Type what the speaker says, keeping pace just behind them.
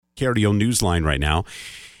KRDO Newsline right now.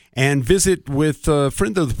 And visit with a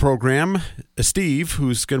friend of the program, Steve,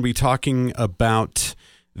 who's going to be talking about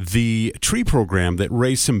the tree program that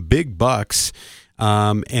raised some big bucks.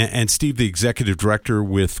 And Steve, the executive director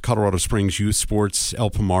with Colorado Springs Youth Sports, El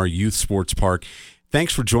Pomar Youth Sports Park.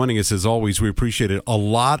 Thanks for joining us, as always. We appreciate it. A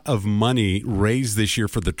lot of money raised this year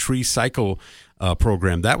for the Tree Cycle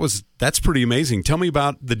program. That's pretty amazing. Tell me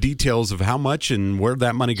about the details of how much and where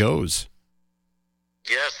that money goes.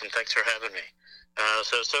 Yes, and thanks for having me.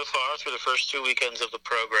 So far, through the first 2 weekends of the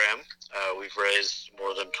program, we've raised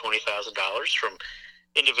more than $20,000 from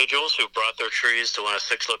individuals who brought their trees to one of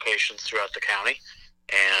 6 locations throughout the county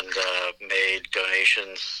and made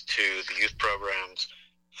donations to the youth programs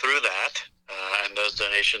through that. And those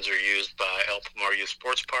donations are used by El Pomar Youth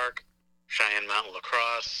Sports Park, Cheyenne Mountain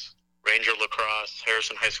Lacrosse, Ranger Lacrosse,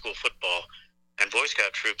 Harrison High School Football, and Boy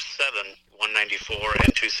Scout Troops 7, 194,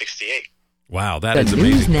 and 268. Wow, that is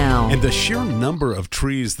amazing. And the sheer number of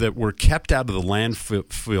trees that were kept out of the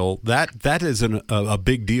landfill, that is a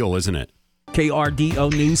big deal, isn't it?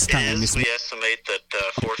 KRDO News Time. We estimate that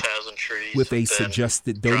 4,000 trees with a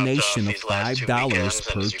suggested donation of $5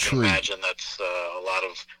 per as you tree. can imagine, that's a lot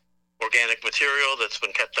of organic material that's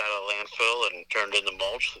been kept out of the landfill and turned into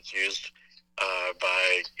mulch that's used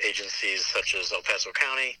by agencies such as El Paso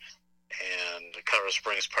County and Colorado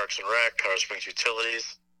Springs Parks and Rec, Colorado Springs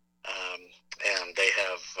Utilities, and they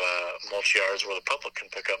have mulch yards where the public can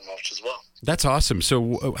pick up mulch as well. That's awesome. So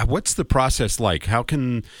what's the process like? How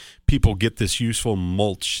can people get this useful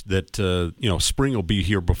mulch that, spring will be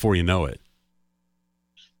here before you know it?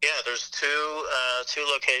 Yeah, there's two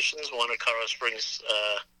locations, one at Colorado Springs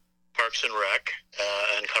Parks and Rec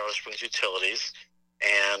and Colorado Springs Utilities,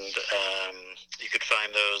 and you could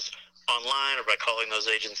find those online or by calling those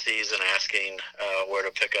agencies and asking where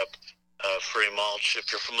to pick up free mulch.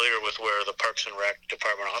 If you're familiar with where the Parks and Rec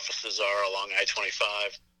department offices are along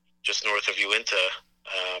I-25, just north of Uinta,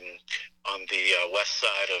 on the west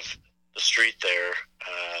side of the street there,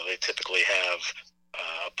 they typically have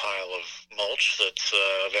a pile of mulch that's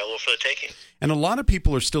available for the taking. And a lot of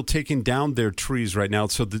people are still taking down their trees right now,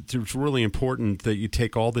 so it's really important that you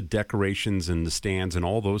take all the decorations and the stands and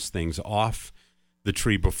all those things off the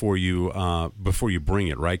tree before you bring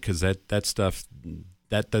it, right? Because that stuff,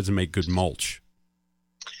 that doesn't make good mulch.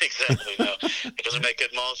 Exactly, no. It doesn't make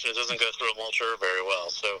good mulch, and it doesn't go through a mulcher very well.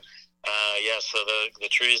 So, so the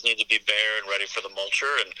trees need to be bare and ready for the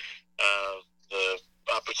mulcher, and the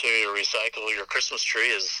opportunity to recycle your Christmas tree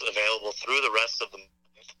is available through the rest of the month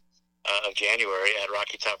of January at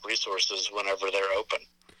Rocky Top Resources whenever they're open.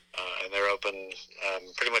 And they're open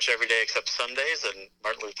pretty much every day except Sundays and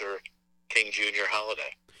Martin Luther King Jr.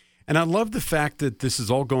 holiday. And I love the fact that this is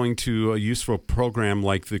all going to a useful program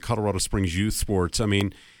like the Colorado Springs Youth Sports. I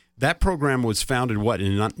mean, that program was founded, in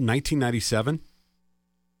 1997?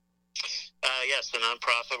 Yes, the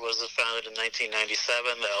nonprofit was founded in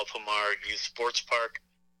 1997. The El Pomar Youth Sports Park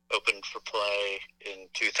opened for play in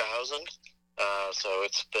 2000. So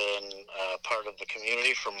it's been part of the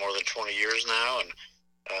community for more than 20 years now, and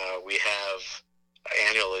we have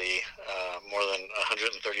annually more than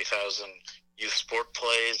 130,000 youth sport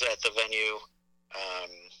plays at the venue,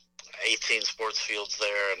 18 sports fields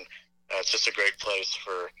there, and it's just a great place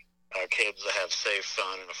for kids to have safe,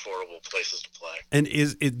 fun, and affordable places to play. And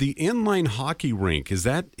is it the inline hockey rink? Has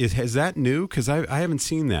that new? Because I haven't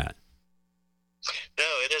seen that. No,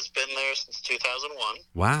 it has been there since 2001.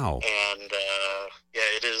 Wow. And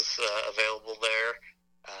it is available there.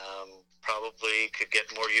 Probably could get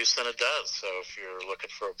more use than it does. So if you're looking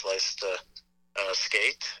for a place to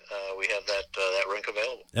skate, we have that rink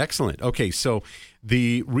available. Excellent. Okay, so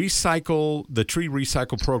the tree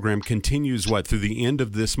recycle program continues through the end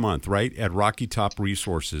of this month, right? At Rocky Top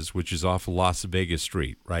Resources, which is off of Las Vegas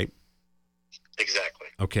Street, right? Exactly.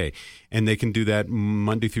 Okay, and they can do that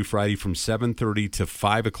Monday through Friday from 7:30 to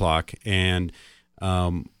 5 o'clock, and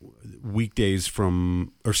weekends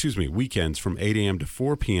from 8 a.m. to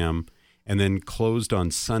 4 p.m., and then closed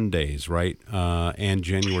on Sundays, right? And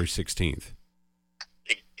January 16th.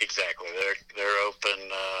 Exactly. They're open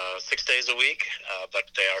 6 days a week, but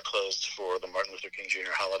they are closed for the Martin Luther King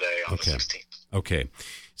Jr. holiday on the 16th. Okay.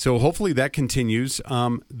 So hopefully that continues.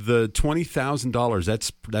 The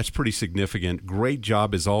 $20,000, that's pretty significant. Great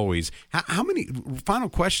job as always. How many, final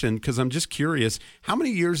question, because I'm just curious, how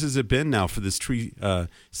many years has it been now for this tree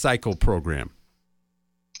cycle program?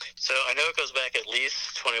 So I know it goes back at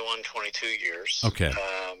least 21, 22 years. Okay.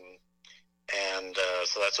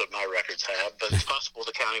 So that's what my records have, but it's possible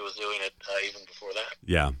the county was doing it even before that.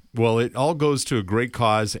 Yeah. Well, it all goes to a great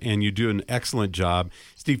cause, and you do an excellent job.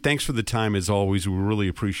 Steve, thanks for the time as always. We really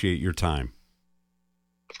appreciate your time.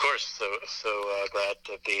 Of course. course. So glad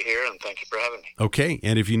to be here, and thank you for having me. Okay,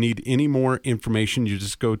 and if you need any more information, you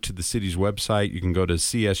just go to the city's website. You can go to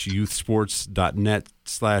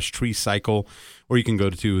csyouthsports.net/tree cycle, or you can go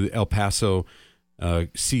to El Paso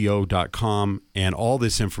co.com, and all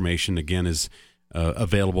this information again is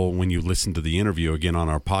available when you listen to the interview again on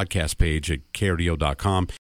our podcast page at krdo.com.